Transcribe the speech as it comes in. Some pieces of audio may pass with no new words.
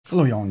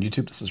Hello y'all on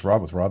YouTube, this is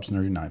Rob with Rob's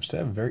Nerdy Knives. Today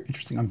I have a very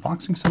interesting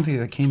unboxing, something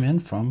that came in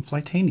from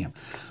Flytanium.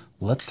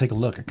 Let's take a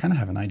look. I kind of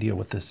have an idea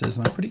what this is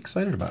and I'm pretty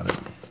excited about it.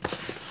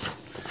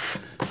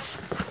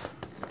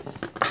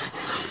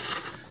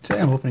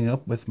 Today I'm opening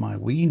up with my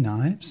Wii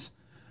knives,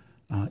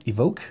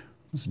 Evoke.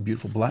 This is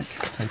beautiful black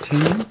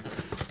titanium.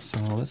 So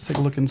let's take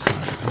a look inside.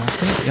 And I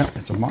think, yep,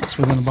 it's a box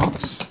within a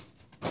box.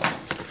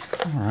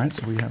 Alright,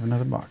 so we have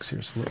another box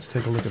here, so let's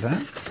take a look at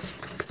that.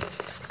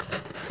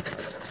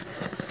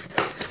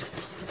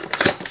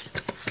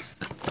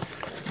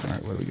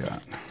 What do we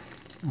got?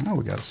 Oh,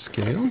 we got a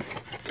scale.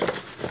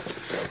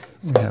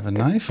 We have a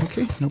knife.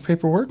 Okay, no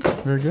paperwork.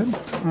 Very good.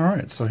 All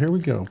right, so here we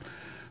go.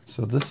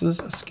 So this is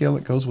a scale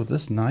that goes with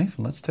this knife.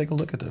 Let's take a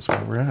look at this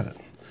while we're at it.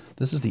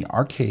 This is the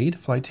Arcade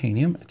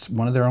Flytanium. It's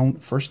one of their own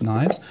first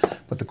knives,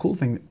 but the cool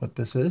thing what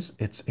this is,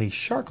 it's a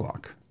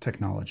Sharklock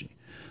technology.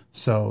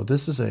 So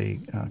this is a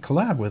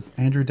collab with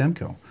Andrew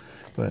Demko,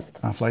 but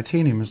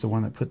Flytanium is the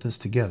one that put this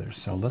together.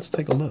 So let's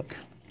take a look.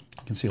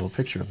 You can see a little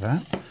picture of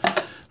that.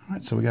 All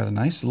right, so we got a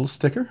nice little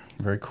sticker,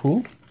 very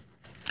cool.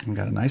 We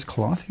got a nice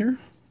cloth here,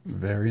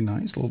 very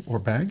nice, little or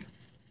bag.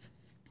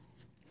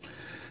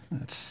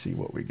 Let's see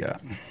what we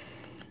got.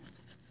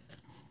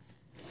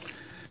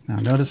 Now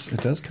notice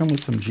it does come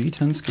with some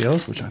G10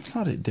 scales, which I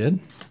thought it did.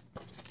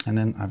 And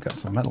then I've got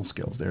some metal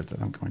scales there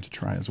that I'm going to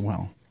try as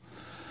well.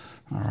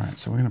 All right,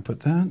 so we're gonna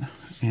put that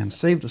and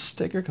save the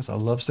sticker because I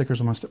love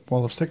stickers on my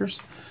wall of stickers.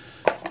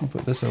 We'll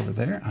put this over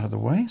there out of the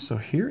way. So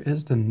here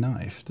is the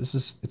knife.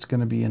 It's going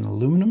to be in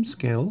aluminum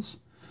scales.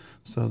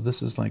 So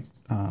this is like,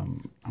 I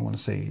want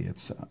to say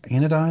it's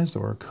anodized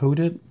or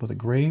coated with a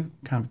gray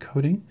kind of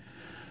coating.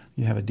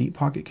 You have a deep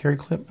pocket carry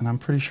clip, and I'm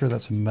pretty sure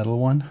that's a metal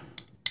one.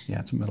 Yeah,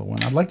 it's a metal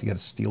one. I'd like to get a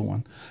steel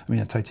one. I mean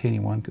a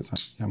titanium one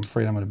because I'm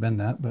afraid I'm going to bend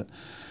that. But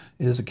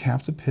it is a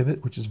captive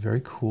pivot, which is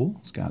very cool.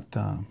 It's got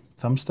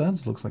thumb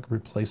studs. Looks like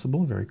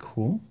replaceable. Very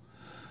cool.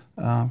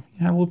 You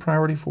have a little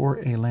priority for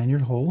a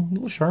lanyard hole. A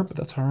little sharp, but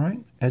that's all right.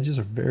 Edges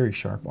are very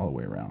sharp all the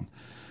way around.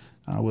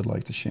 I would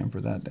like to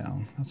chamfer that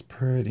down. That's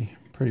pretty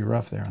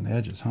rough there on the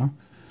edges, huh?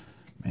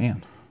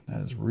 Man,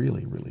 that is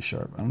really, really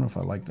sharp. I don't know if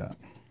I like that.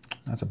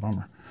 That's a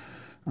bummer.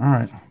 All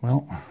right,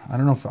 well, I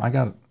don't know if I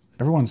got it.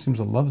 Everyone seems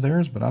to love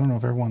theirs, but I don't know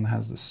if everyone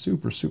has the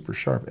super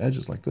sharp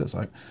edges like this.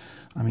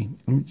 I mean,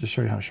 let me just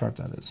show you how sharp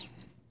that is.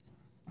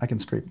 I can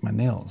scrape my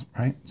nails,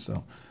 right?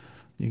 So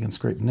you can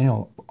scrape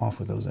nail off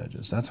with those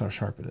edges. That's how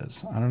sharp it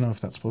is. I don't know if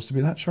that's supposed to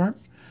be that sharp.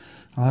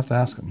 I'll have to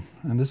ask them.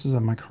 And this is a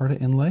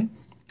micarta inlay.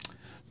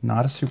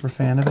 Not a super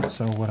fan of it,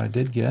 so what I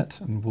did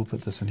get, and we'll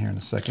put this in here in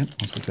a second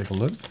once we take a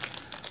look.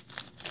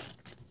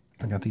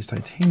 I got these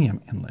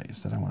titanium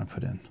inlays that I want to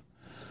put in.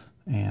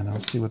 And I'll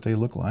see what they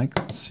look like.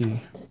 Let's see,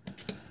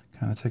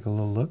 kind of take a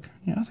little look.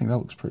 Yeah, I think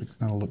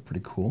that'll look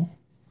pretty cool.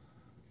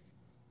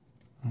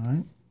 All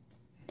right.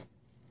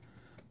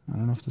 I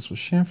don't know if this was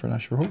chamfered. I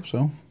sure hope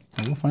so.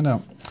 We'll find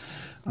out.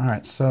 All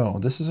right, so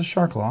this is a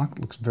Sharklock.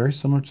 Looks very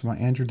similar to my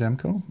Andrew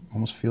Demko.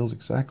 Almost feels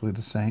exactly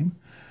the same.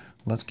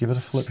 Let's give it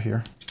a flip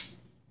here.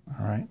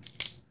 All right.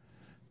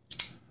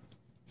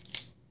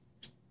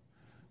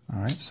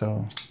 All right,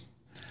 so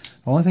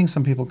the only thing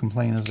some people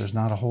complain is there's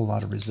not a whole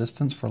lot of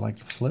resistance for like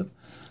the flip.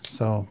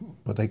 So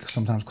what they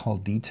sometimes call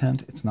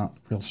detent, it's not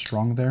real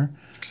strong there.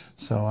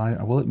 So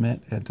I will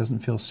admit it doesn't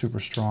feel super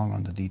strong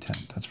on the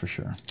detent, that's for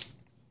sure.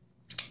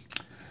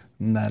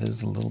 And that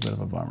is a little bit of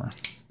a bummer.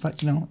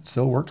 But, you know, it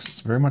still works. It's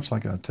very much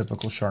like a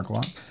typical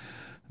Sharklock.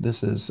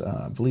 This is,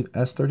 I believe,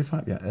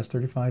 S35. Yeah,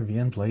 S35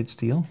 VN blade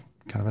steel.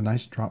 Kind of a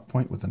nice drop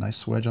point with a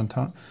nice swedge on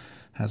top.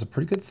 Has a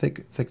pretty good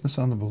thickness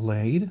on the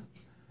blade.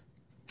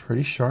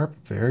 Pretty sharp,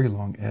 very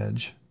long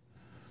edge.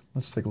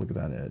 Let's take a look at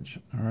that edge.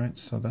 All right,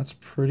 so that's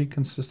pretty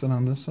consistent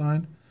on this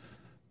side.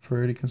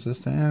 Pretty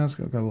consistent. Yeah, it's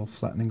got a little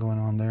flattening going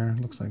on there.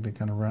 Looks like they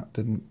kind of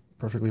didn't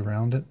perfectly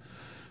round it.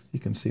 You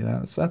can see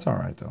that. That's all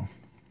right, though.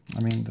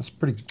 I mean, that's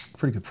pretty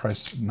good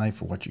price knife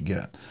for what you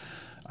get.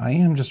 I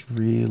am just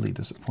really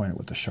disappointed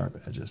with the sharp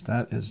edges.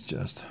 That's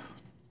just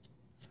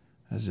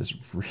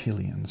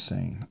really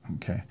insane.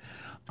 Okay,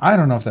 I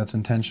don't know if that's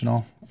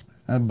intentional.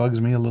 That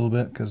bugs me a little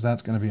bit because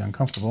that's going to be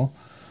uncomfortable,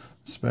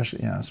 especially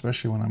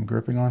when I'm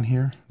gripping on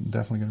here.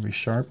 Definitely going to be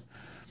sharp.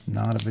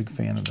 Not a big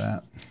fan of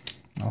that.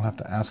 I'll have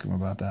to ask him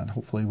about that.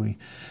 Hopefully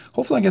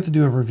I get to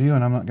do a review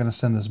and I'm not going to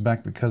send this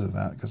back because of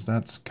that, because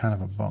that's kind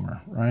of a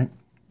bummer, right?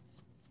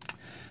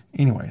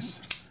 Anyways,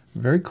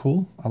 very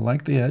cool. I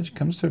like the edge.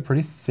 Comes to a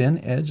pretty thin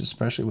edge,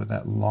 especially with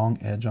that long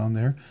edge on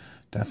there.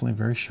 Definitely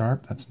very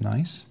sharp. That's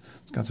nice.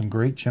 It's got some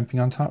great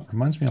jimping on top.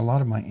 Reminds me a lot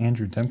of my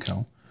Andrew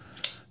Demko.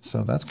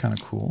 So that's kind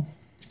of cool.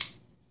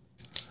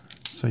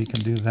 So you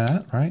can do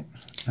that, right?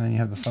 And then you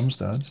have the thumb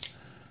studs.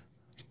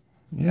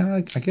 Yeah,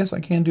 I guess I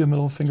can do a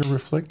middle finger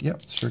flick.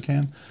 Yep, sure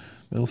can.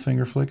 Middle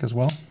finger flick as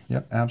well.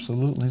 Yep,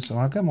 absolutely. So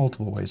I've got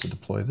multiple ways to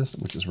deploy this,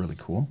 which is really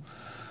cool.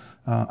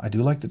 I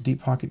do like the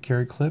deep pocket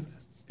carry clip.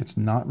 It's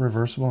not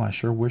reversible. I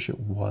sure wish it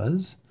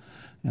was.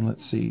 And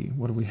let's see,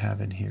 what do we have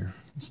in here?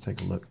 Let's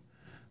take a look.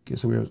 Okay,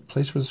 so we have a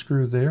place for the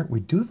screw there. We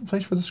do have a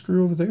place for the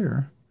screw over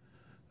there.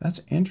 That's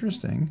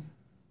interesting.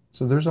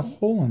 So there's a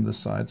hole on this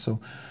side.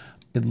 So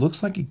it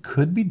looks like it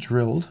could be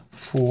drilled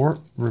for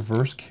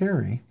reverse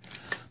carry.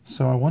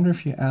 So I wonder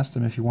if you asked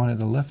them if you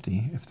wanted a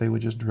lefty, if they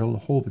would just drill the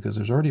hole, because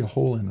there's already a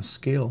hole in the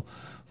scale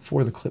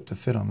for the clip to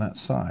fit on that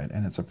side,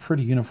 and it's a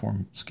pretty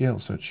uniform scale,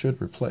 so it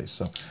should replace.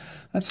 So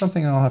that's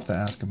something I'll have to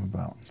ask them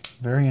about.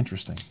 Very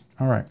interesting.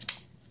 All right,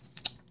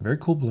 very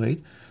cool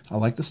blade. I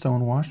like the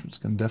stone wash, which is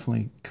going to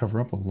definitely cover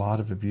up a lot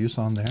of abuse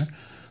on there.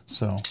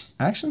 So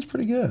action's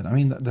pretty good. I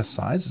mean, the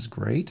size is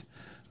great.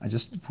 I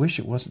just wish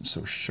it wasn't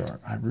so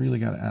sharp. I really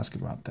got to ask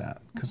about that,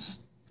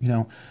 because, you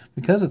know,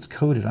 because it's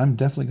coated, I'm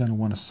definitely going to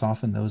want to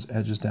soften those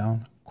edges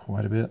down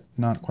quite a bit.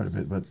 Not quite a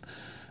bit, but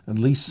at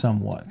least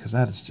somewhat, because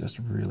that is just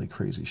really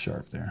crazy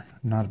sharp there.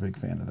 I'm not a big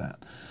fan of that.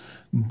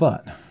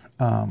 But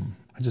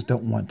I just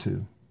don't want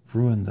to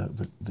ruin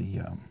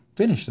the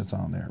finish that's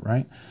on there,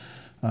 right?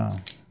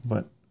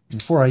 But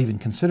before I even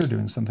consider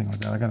doing something like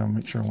that, I got to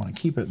make sure I want to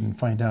keep it and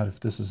find out if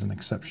this is an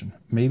exception.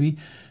 Maybe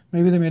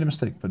they made a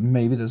mistake, but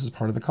maybe this is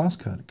part of the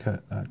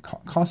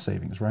cost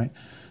savings, right?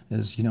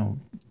 Is, you know,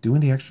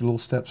 doing the extra little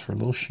steps for a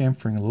little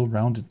chamfering, a little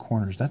rounded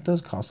corners. That does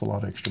cost a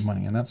lot of extra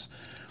money, and that's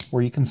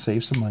where you can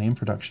save some money in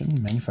production,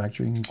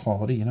 manufacturing, and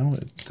quality. You know,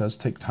 it does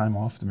take time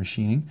off the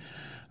machining.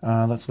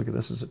 Let's look at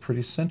this. Is it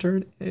pretty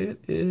centered? It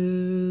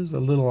is a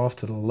little off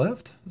to the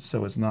left,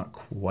 so it's not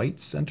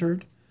quite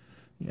centered.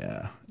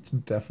 Yeah, it's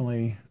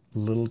definitely a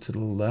little to the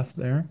left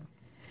there.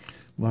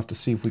 We'll have to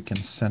see if we can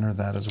center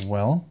that as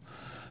well.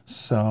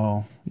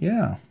 So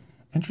yeah,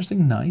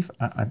 interesting knife.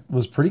 I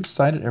was pretty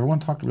excited. Everyone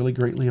talked really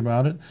greatly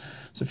about it.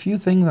 There's a few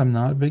things I'm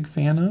not a big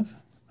fan of,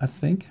 I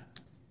think.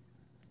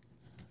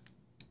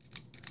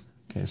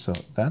 Okay, so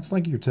that's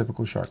like your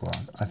typical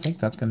Sharklock. I think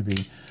that's going to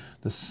be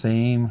the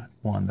same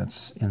one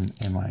that's in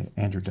my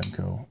Andrew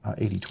Demko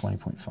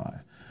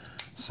 8020.5.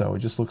 So it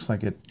just looks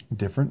like it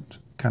different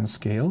kind of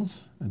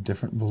scales, a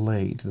different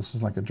blade. This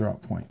is like a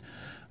drop point.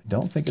 I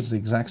don't think it's the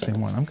exact same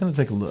one. I'm going to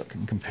take a look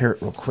and compare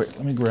it real quick.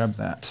 Let me grab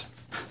that.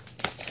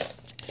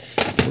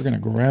 We're going to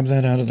grab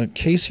that out of the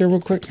case here real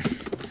quick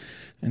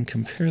and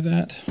compare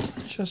that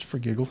just for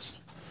giggles.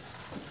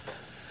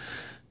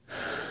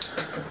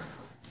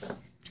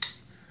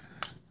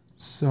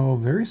 So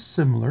very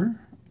similar,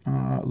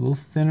 a little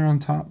thinner on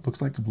top.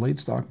 Looks like the blade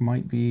stock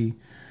might be,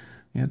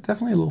 yeah,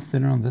 definitely a little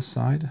thinner on this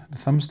side. The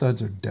thumb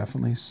studs are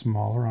definitely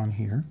smaller on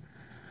here.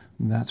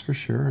 That's for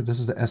sure. This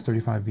is the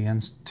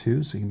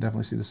S35VN2, so you can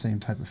definitely see the same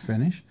type of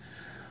finish.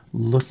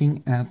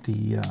 Looking at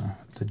the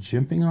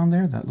jimping on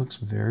there, that looks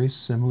very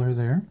similar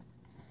there,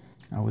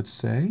 I would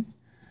say,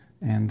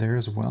 and there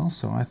as well.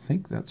 So I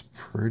think that's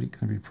going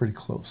to be pretty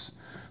close.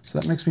 So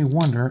that makes me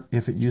wonder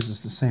if it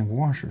uses the same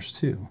washers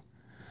too.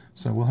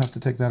 So we'll have to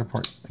take that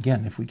apart.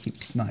 Again, if we keep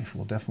this knife,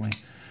 we'll definitely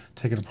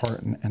take it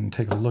apart and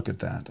take a look at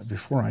that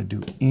before I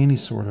do any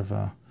sort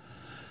of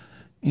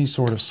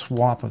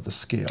swap of the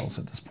scales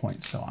at this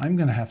point. So I'm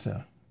going to have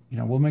to, you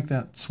know, we'll make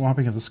that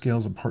swapping of the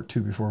scales a part 2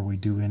 before we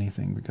do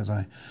anything, because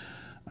I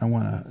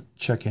want to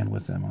check in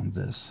with them on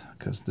this,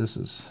 because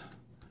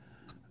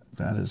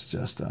that is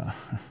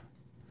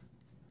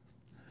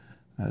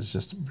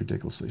just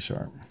ridiculously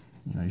sharp.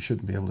 You know, you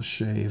shouldn't be able to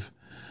shave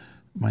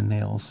my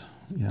nails,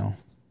 you know.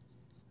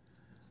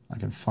 I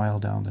can file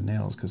down the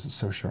nails because it's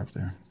so sharp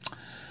there.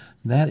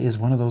 That is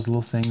one of those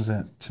little things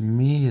that to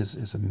me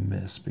is a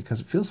miss, because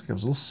it feels like it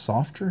was a little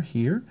softer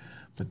here,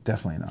 but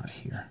definitely not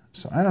here.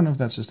 So I don't know if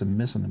that's just a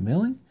miss in the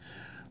milling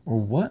or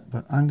what,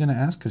 but I'm going to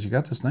ask, because you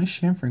got this nice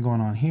chamfering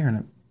going on here, and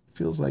it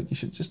feels like you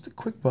should just a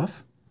quick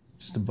buff,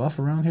 just a buff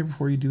around here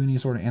before you do any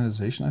sort of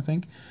anodization, I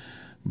think.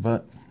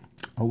 But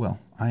oh well,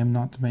 I am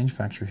not the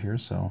manufacturer here,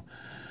 so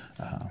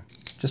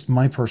just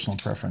my personal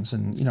preference.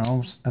 And, you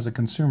know, as a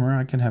consumer,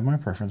 I can have my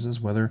preferences.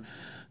 Whether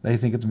they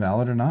think it's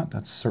valid or not,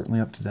 that's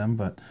certainly up to them.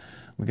 But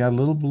we got a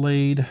little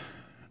blade.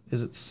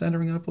 Is it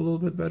centering up a little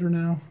bit better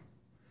now?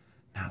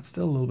 No, it's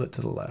still a little bit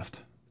to the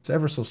left. It's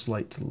ever so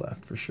slight to the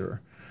left for sure.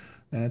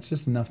 And it's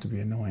just enough to be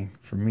annoying,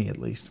 for me at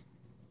least.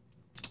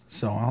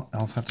 So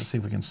I'll have to see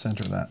if we can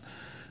center that.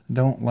 I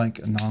don't like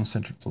a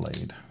non-centered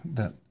blade.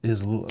 That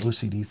is a little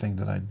OCD thing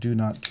that I do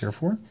not care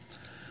for.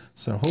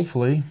 So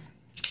hopefully,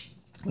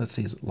 let's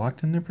see, is it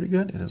locked in there pretty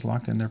good? It is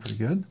locked in there pretty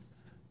good.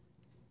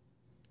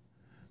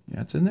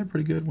 Yeah, it's in there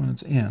pretty good when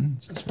it's in.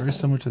 It's very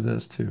similar to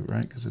this too,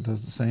 right? Because it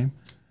does the same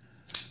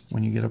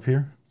when you get up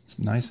here. It's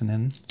nice and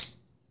in.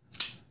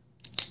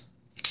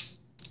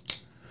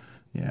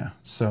 Yeah,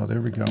 so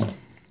there we go.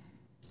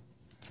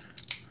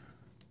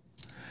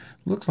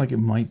 Looks like it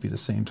might be the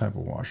same type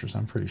of washers,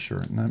 I'm pretty sure.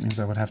 And that means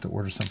I would have to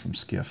order some from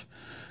Skiff,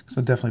 because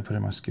I definitely put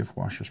in my Skiff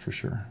washers for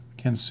sure.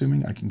 Again,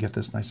 assuming I can get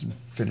this nice and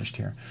finished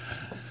here.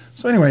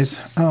 So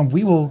anyways,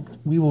 we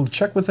will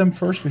check with them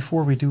first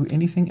before we do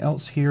anything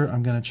else here.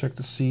 I'm going to check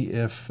to see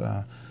if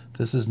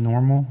this is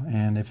normal,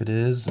 and if it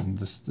is, and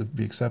this to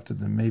be accepted,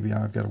 then maybe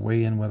I've got to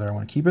weigh in whether I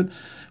want to keep it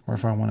or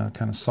if I want to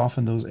kind of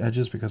soften those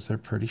edges because they're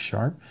pretty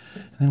sharp.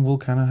 And then we'll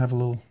kind of have a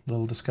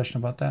little discussion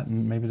about that,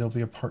 and maybe there'll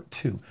be a part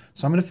 2.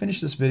 So I'm going to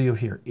finish this video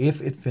here.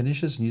 If it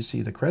finishes and you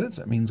see the credits,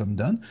 that means I'm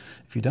done.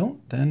 If you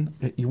don't, then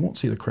you won't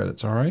see the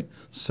credits, all right?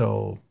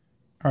 So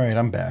All right,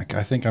 I'm back.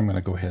 I think I'm going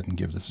to go ahead and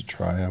give this a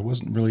try. I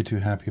wasn't really too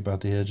happy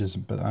about the edges,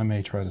 but I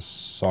may try to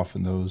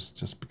soften those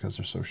just because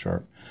they're so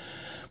sharp.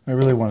 I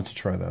really wanted to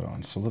try that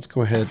on. So let's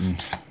go ahead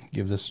and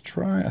give this a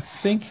try. I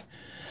think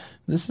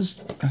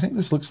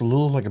this looks a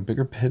little like a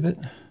bigger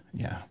pivot.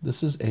 Yeah,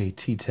 this is a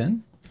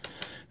T10,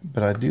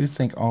 but I do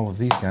think all of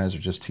these guys are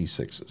just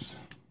T6s.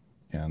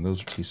 Yeah, and those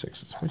are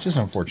T6s, which is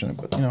unfortunate,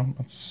 but you know,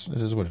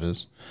 it is what it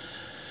is.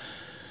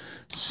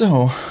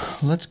 So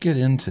let's get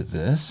into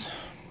this.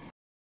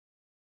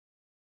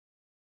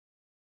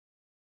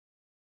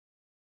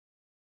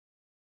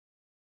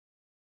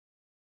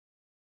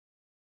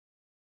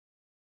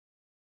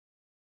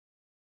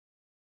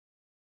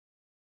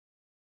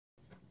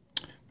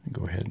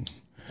 Go ahead and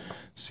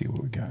see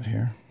what we got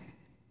here.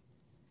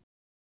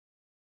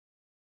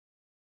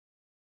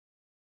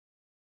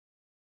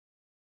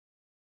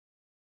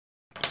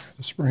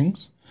 The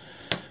springs.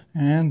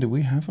 And do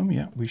we have them?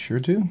 Yeah, we sure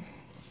do.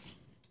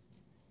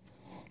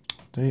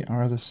 They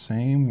are the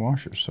same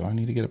washer, so I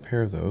need to get a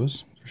pair of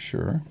those for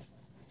sure.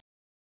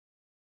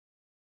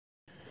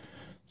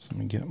 So let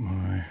me get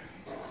my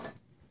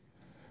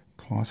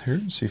cloth here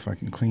and see if I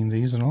can clean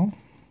these at all.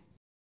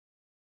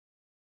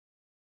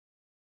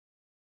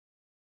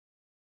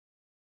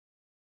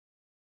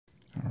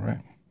 All right,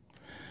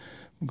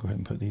 we'll go ahead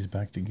and put these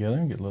back together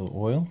and get a little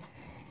oil.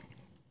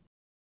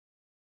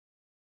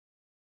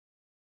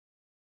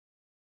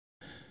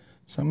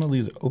 So I'm going to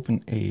leave the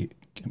open A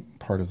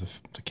part of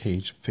the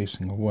cage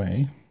facing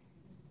away.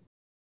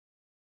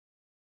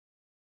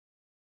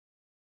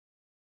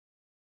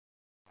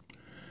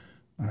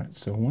 All right,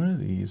 so one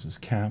of these is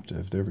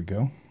captive. There we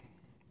go.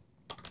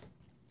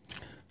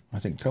 I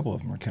think a couple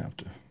of them are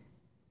captive.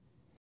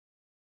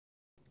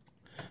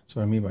 So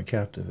what I mean by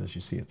captive is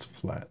you see it's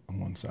flat on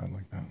one side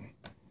like that.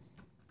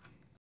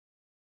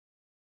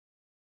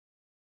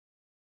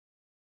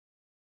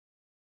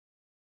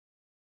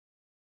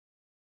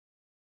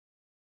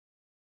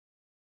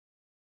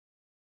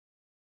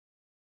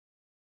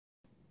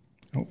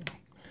 Oh,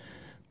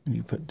 and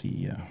you put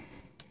the,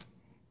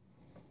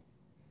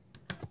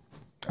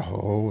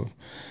 oh, I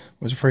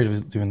was afraid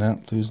of doing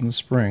that, losing the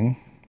spring.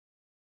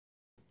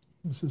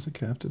 This is a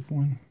captive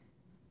one.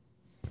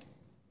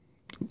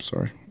 Oops,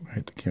 sorry, I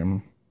hit the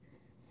camera.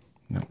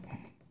 No.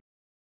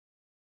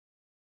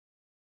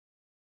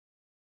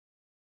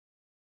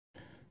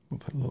 We'll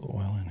put a little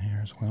oil in here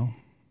as well.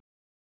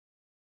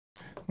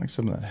 Like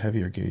some of that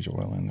heavier gauge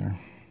oil in there.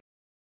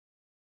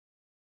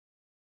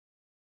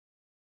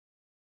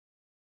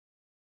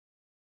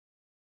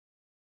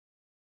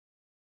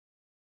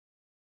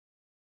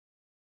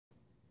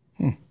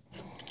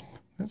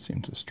 That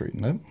seems to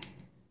straighten up.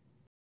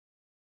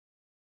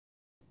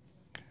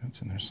 Okay,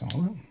 that's in there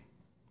solid.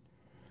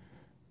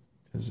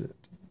 Is it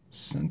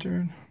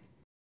centered?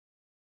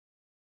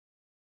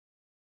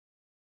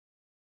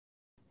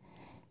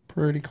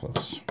 Pretty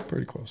close,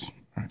 pretty close.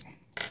 All right.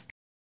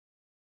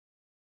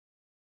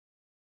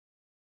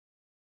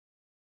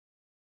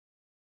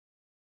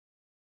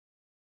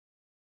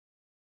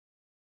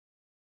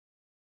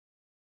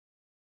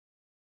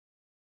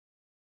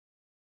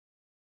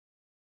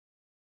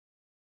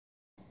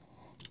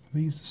 Are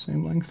these the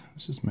same length?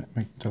 Let's just make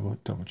double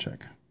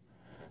check.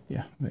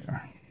 Yeah, they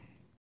are.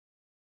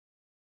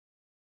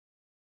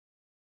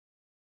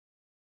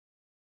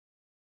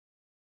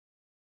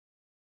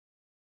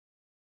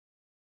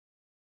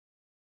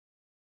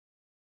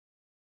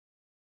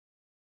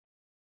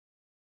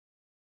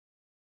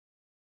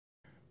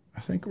 I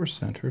think we're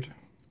centered.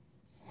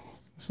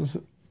 This is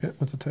it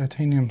with the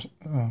titanium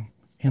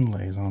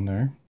inlays on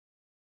there.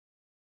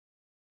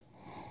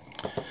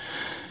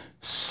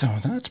 So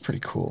that's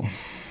pretty cool.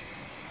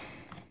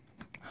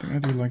 I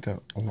think I do like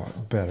that a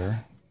lot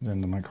better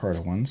than the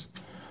micarta ones.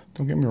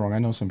 Don't get me wrong, I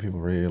know some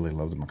people really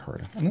love the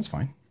micarta, and that's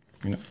fine.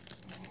 You know,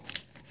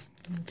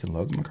 you can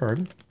love the micarta.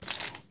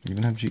 You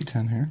even have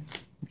G10 here,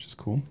 which is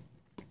cool.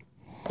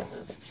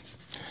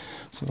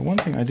 So the one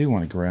thing I do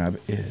want to grab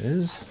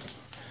is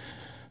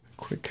a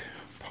quick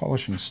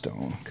polishing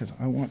stone, because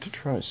I want to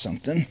try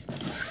something.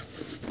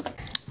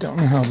 Don't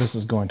know how this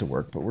is going to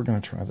work, but we're going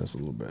to try this a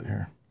little bit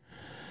here.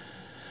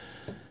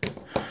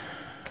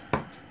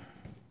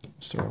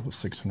 Start off with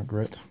 600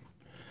 grit,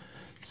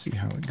 see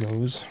how it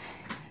goes.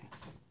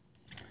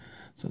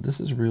 So this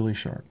is really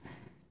sharp.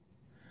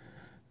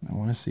 I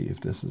want to see if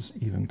this is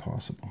even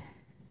possible.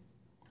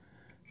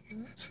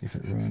 See if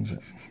it ruins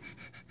it.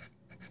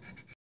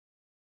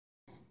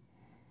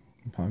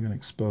 I'm probably going to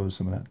expose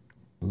some of that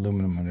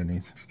aluminum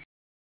underneath.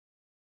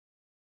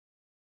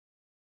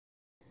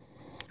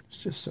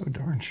 It's just so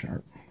darn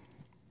sharp.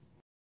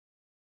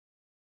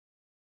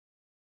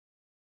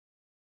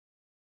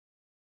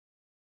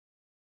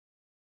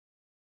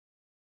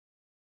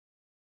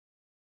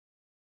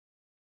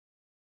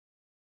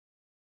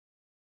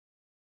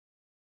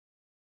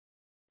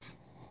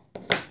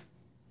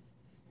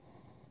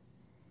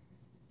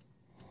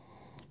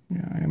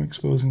 Yeah, I am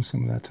exposing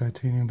some of that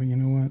titanium, but you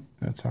know what?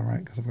 That's all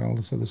right, because I've got all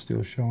this other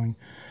steel showing.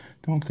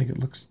 Don't think it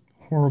looks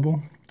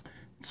horrible.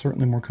 It's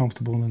certainly more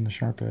comfortable than the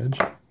sharp edge.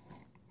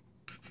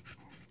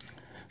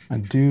 I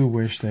do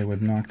wish they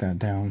would knock that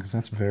down because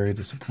that's very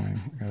disappointing,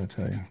 I gotta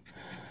tell you.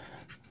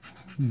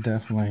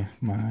 Definitely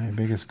my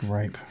biggest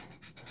gripe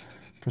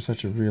for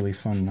such a really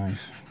fun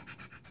knife.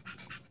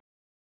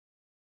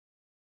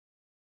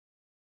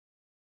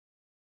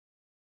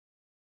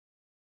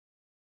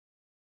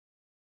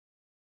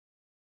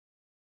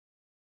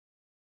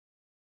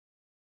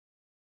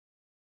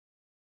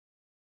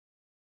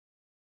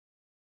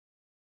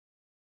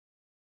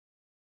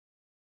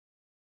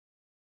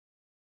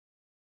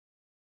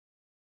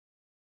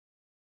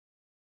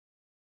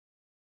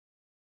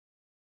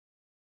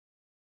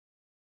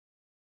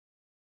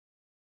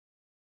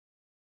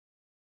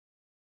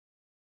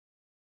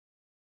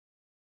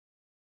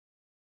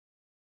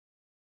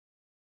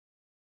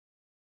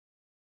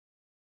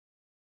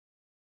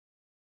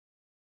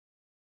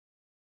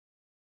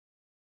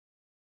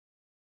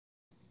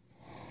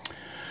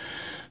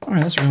 All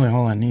right, that's really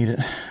all I needed.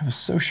 It was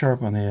so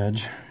sharp on the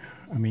edge.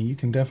 I mean, you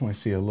can definitely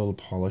see a little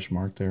polish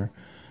mark there,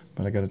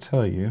 but I got to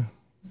tell you,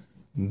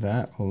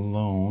 that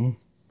alone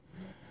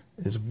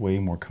is way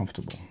more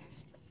comfortable.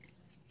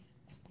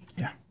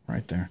 Yeah,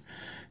 right there.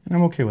 And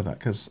I'm okay with that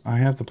because I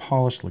have the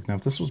polished look. Now,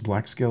 if this was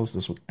black scales,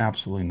 this would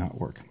absolutely not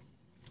work.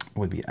 I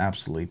would be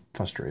absolutely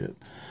frustrated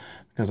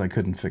because I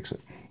couldn't fix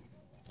it.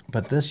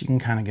 But this you can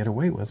kind of get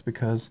away with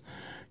because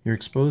you're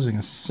exposing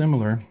a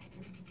similar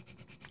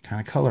kind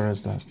of color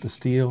as the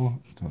steel,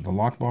 the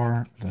lock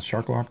bar, the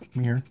Sharklock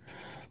here,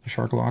 the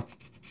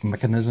Sharklock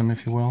mechanism,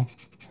 if you will.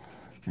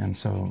 And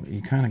so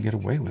you kind of get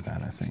away with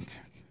that, I think.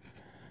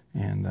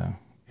 And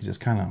it just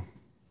kind of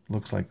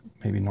looks like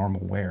maybe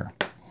normal wear.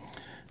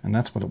 And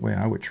that's what the way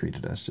I would treat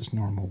it as, just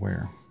normal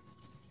wear.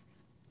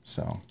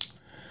 So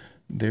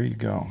there you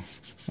go.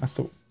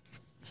 That's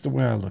the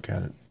way I look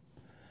at it.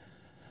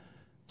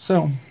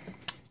 So,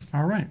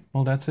 all right,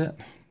 well, that's it.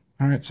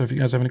 All right, so if you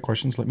guys have any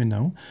questions, let me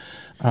know.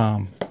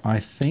 I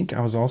think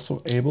I was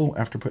also able,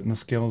 after putting the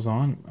scales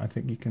on, I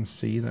think you can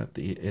see that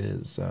it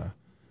is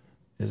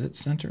it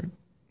centered?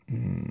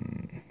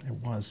 It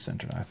was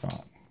centered, I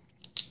thought.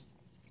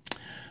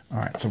 All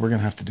right, so we're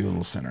gonna have to do a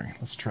little centering.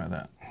 Let's try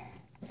that.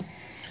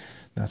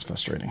 That's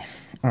frustrating.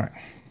 All right,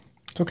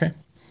 it's okay.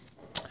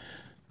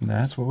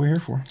 That's what we're here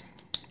for.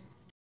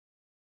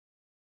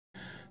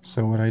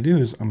 So what I do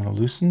is I'm gonna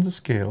loosen the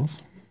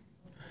scales,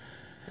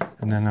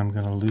 and then I'm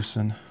gonna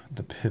loosen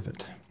the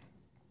pivot.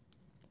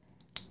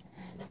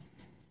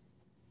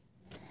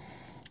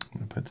 I'm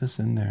going to put this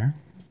in there.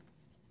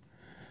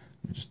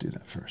 Let me just do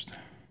that first.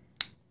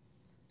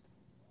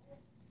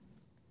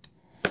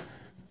 All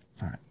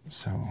right,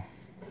 so I'm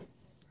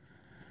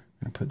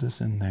going to put this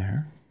in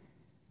there.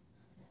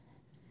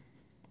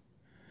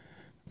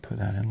 Put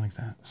that in like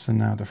that. So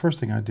now the first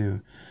thing I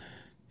do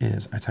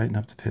is I tighten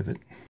up the pivot.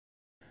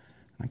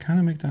 I kind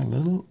of make that a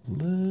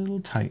little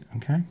tight,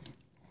 okay?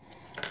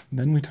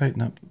 Then we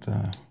tighten up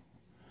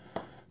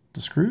the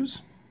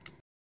screws.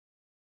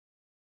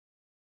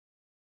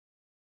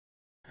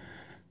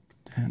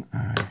 And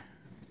I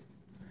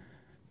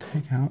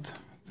take out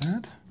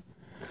that,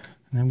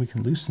 and then we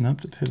can loosen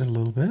up the pivot a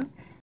little bit.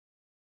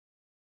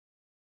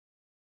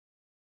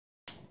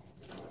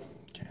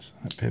 Okay, so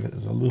that pivot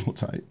is a little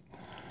tight.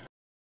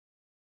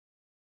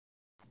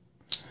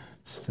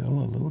 Still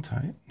a little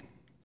tight.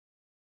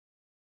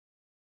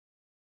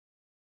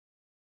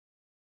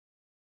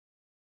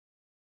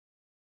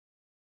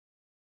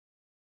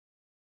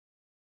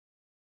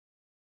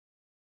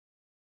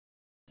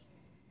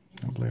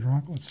 No blade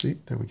rock. Let's see.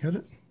 There we get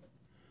it.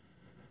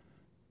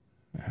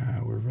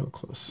 We're real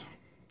close.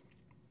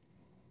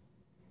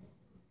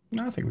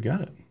 No, I think we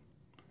got it.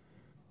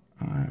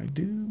 I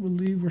do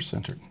believe we're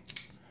centered.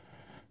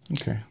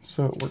 Okay,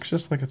 so it works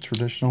just like a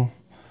traditional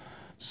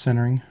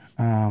centering.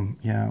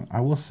 Yeah, I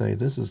will say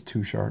this is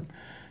too sharp,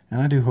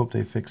 and I do hope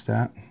they fix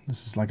that.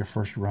 This is like a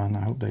first run.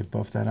 I hope they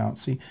buff that out.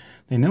 See,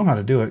 they know how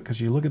to do it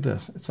because you look at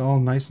this. It's all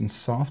nice and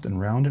soft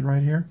and rounded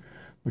right here,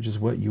 which is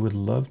what you would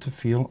love to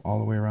feel all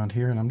the way around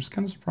here, and I'm just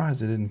kind of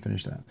surprised they didn't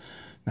finish that.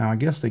 Now, I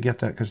guess they get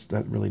that because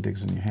that really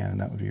digs in your hand,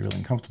 and that would be really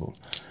uncomfortable.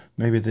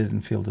 Maybe they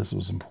didn't feel this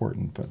was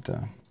important, but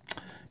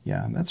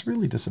yeah, that's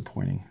really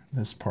disappointing,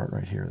 this part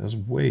right here. That's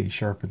way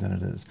sharper than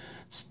it is.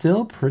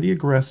 Still pretty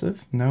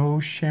aggressive, no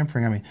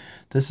chamfering. I mean,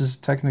 this is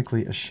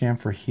technically a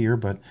chamfer here,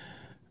 but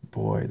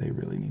boy, they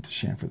really need to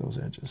chamfer those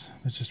edges.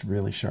 It's just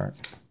really sharp.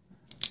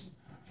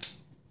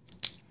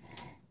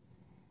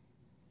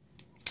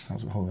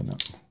 How's it holding up?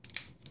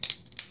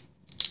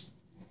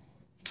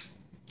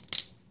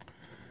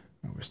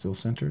 We're still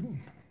centered.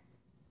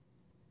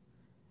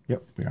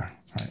 Yep, we are.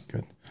 All right,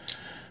 good.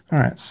 All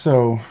right,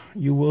 so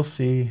you will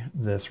see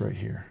this right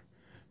here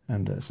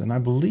and this. And I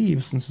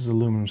believe since it's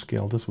aluminum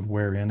scale, this would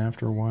wear in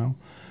after a while.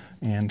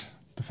 And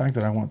the fact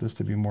that I want this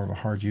to be more of a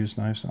hard use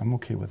knife, so I'm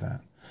okay with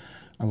that.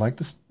 I like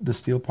the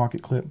steel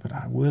pocket clip, but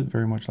I would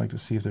very much like to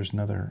see if there's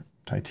another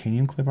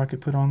titanium clip I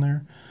could put on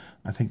there.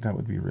 I think that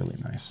would be really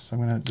nice. So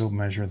I'm going to go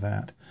measure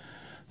that.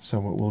 So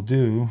what we'll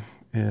do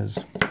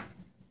is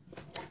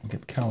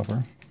get the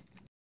caliper.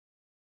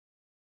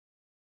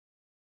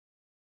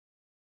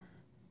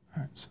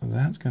 All right, so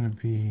that's going to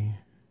be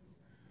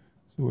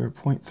we're at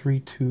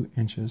 0.32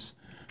 inches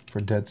for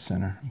dead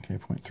center. Okay,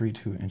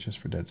 0.32 inches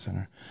for dead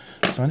center.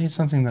 So I need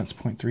something that's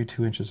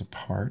 0.32 inches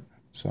apart.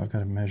 So I've got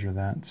to measure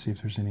that, see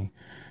if there's any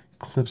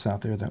clips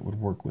out there that would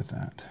work with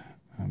that.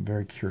 I'm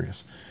very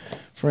curious.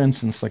 For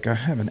instance, like I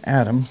have an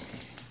atom,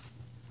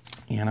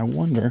 and I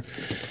wonder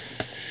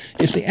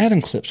if the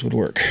atom clips would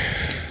work.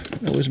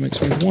 It always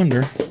makes me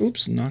wonder.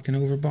 Oops, knocking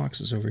over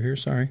boxes over here,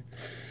 sorry.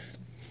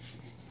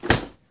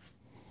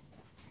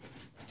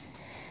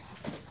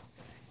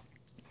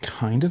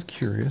 Kind of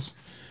curious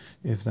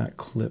if that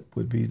clip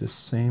would be the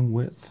same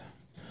width.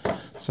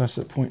 So that's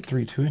at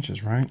 0.32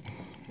 inches, right?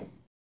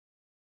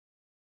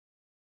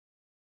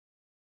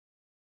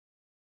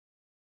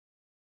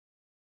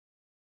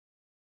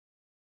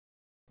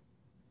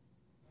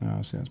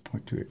 See, that's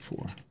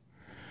 0.284.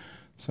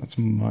 So that's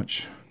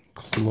much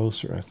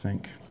closer, I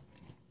think.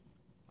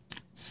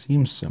 It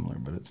seems similar,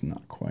 but it's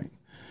not quite.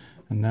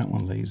 And that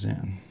one lays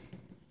in.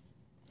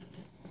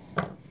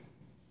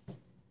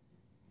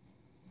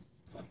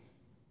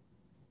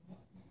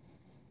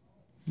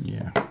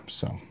 Yeah,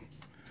 so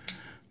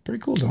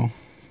pretty cool though.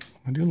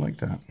 I do like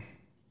that.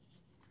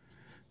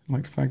 I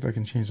like the fact that I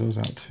can change those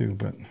out too,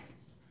 but I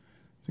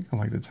think I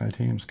like the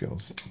titanium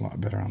scales a lot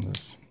better on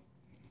this.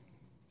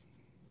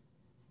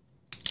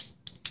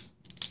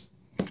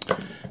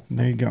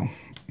 There you go.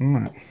 All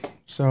right.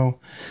 So,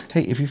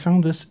 hey, if you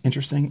found this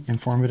interesting,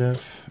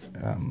 informative,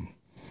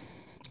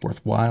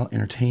 worthwhile,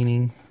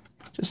 entertaining,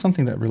 just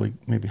something that really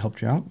maybe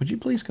helped you out, would you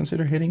please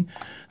consider hitting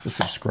the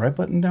subscribe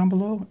button down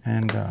below?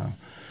 And,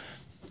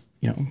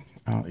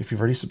 if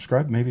you've already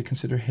subscribed, maybe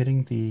consider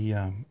hitting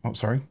the,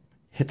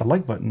 hit the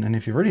like button. And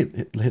if you've already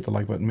hit the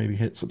like button, maybe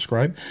hit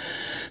subscribe.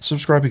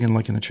 Subscribing and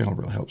liking the channel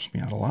really helps me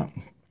out a lot.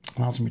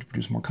 Allows me to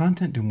produce more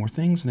content, do more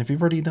things. And if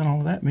you've already done all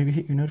of that, maybe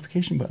hit your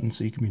notification button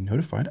so you can be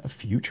notified of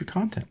future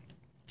content.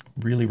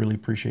 Really, really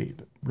appreciate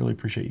it. Really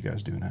appreciate you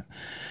guys doing that.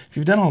 If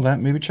you've done all that,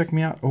 maybe check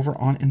me out over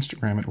on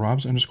Instagram at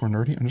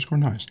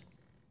robs_nerdy_knives.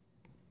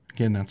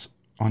 Again, that's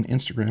on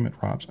Instagram at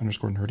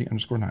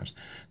robs_nerdy_knives.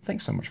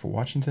 Thanks so much for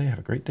watching today. Have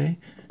a great day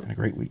and a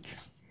great week.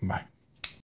 Bye.